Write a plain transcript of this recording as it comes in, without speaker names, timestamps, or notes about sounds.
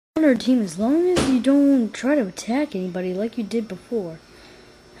On our team as long as you don't try to attack anybody like you did before.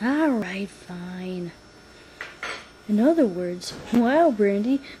 Alright, fine. In other words, wow,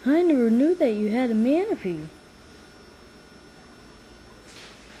 Brandy, I never knew that you had a manaphy.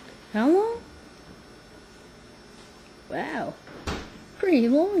 How long? Wow. Pretty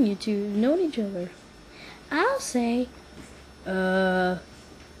long you two have known each other. I'll say,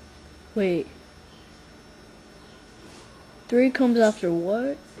 wait. 3 comes after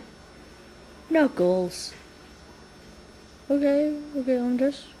what? Knuckles. Okay, I'm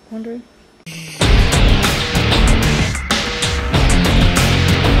just wondering.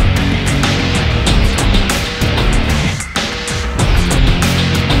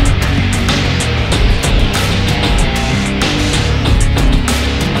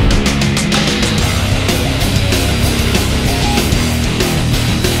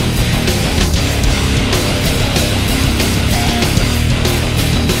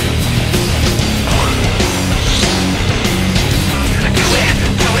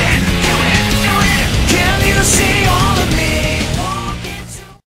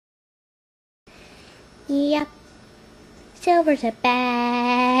 Yep. Silver's a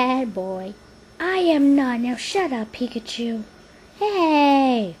bad boy. I am not. Now shut up, Pikachu.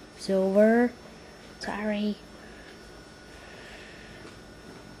 Hey, Silver. Sorry.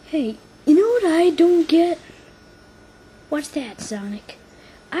 Hey, you know what I don't get? What's that, Sonic?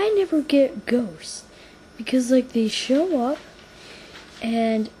 I never get ghosts. Because, like, they show up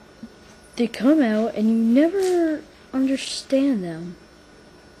and they come out and you never understand them.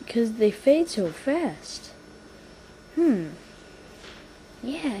 Because they fade so fast.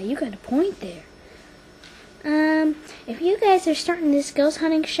 Yeah, you got a point there. If you guys are starting this ghost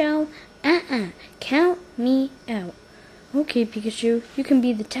hunting show, count me out. Okay, Pikachu, you can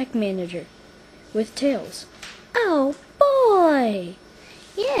be the tech manager. With Tails. Oh, boy!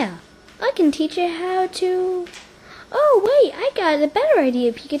 Yeah, I can teach you how to... Oh, wait, I got a better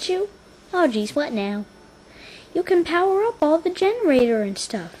idea, Pikachu. Oh, geez, what now? You can power up all the generator and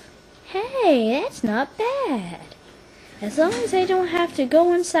stuff. Hey, that's not bad. As long as I don't have to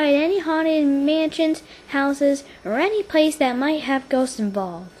go inside any haunted mansions, houses, or any place that might have ghosts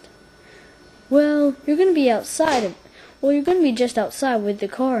involved. Well, you're gonna be outside you're gonna be just outside with the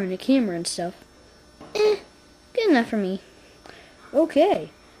car and the camera and stuff. Good enough for me. Okay,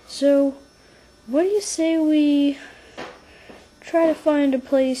 so what do you say we try to find a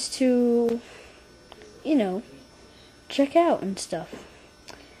place to, check out and stuff?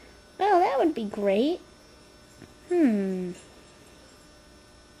 Well, that would be great.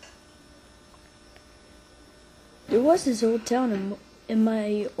 There was this old town in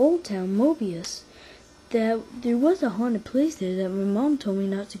my old town, Mobius, that there was a haunted place there that my mom told me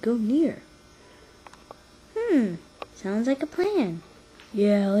not to go near. Sounds like a plan.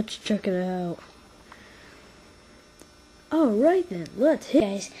 Yeah, let's check it out. Alright then, let's hit.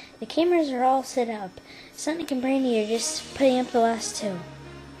 Guys, the cameras are all set up. Sonic and Brandy are just putting up the last 2.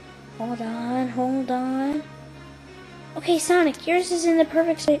 Hold on. Okay, Sonic, yours is in the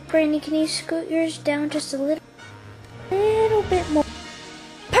perfect state. Brandy, can you scoot yours down just a little bit more?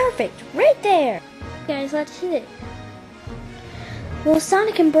 Perfect! Right there! Guys, let's hit it. Well,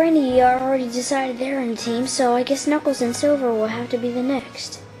 Sonic and Brandy are already decided they're in a team, so I guess Knuckles and Silver will have to be the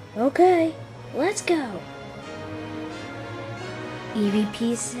next. Okay, let's go.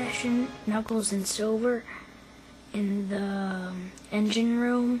 EVP session, Knuckles and Silver in the engine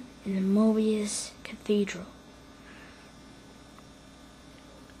room in the mobious cathedral.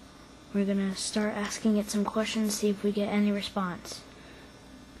 We're gonna start asking it some questions, see if we get any response.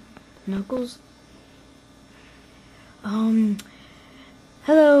 Knuckles?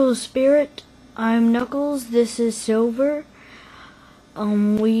 Hello, Spirit. I'm Knuckles. This is Silver.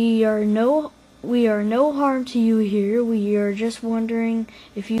 We are no harm to you here. We are just wondering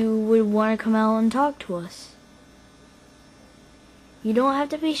if you would want to come out and talk to us. You don't have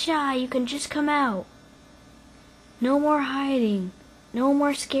to be shy. You can just come out. No more hiding. No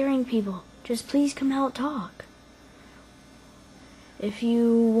more scaring people. Just please come out and talk. If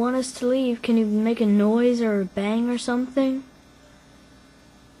you want us to leave, can you make a noise or a bang or something?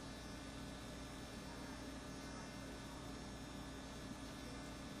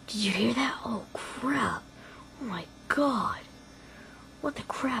 Did you hear that? Oh, crap. Oh, my God. What the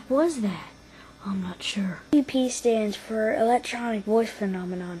crap was that? I'm not sure. EP stands for Electronic Voice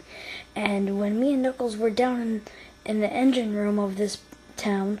Phenomenon. And when me and Knuckles were down in the engine room of this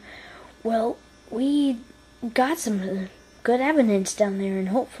town, well, we got some good evidence down there, and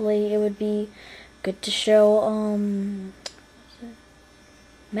hopefully it would be good to show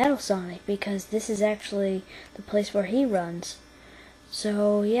Metal Sonic, because this is actually the place where he runs.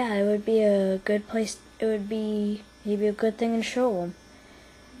 So yeah, it would be a good place. It would be maybe a good thing to show them.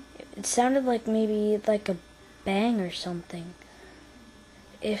 It sounded like maybe like a bang or something.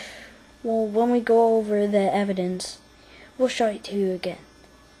 Well, when we go over the evidence, we'll show it to you again.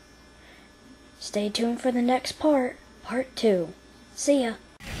 Stay tuned for the next part, part 2. See ya.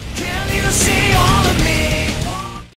 Can you see all of me?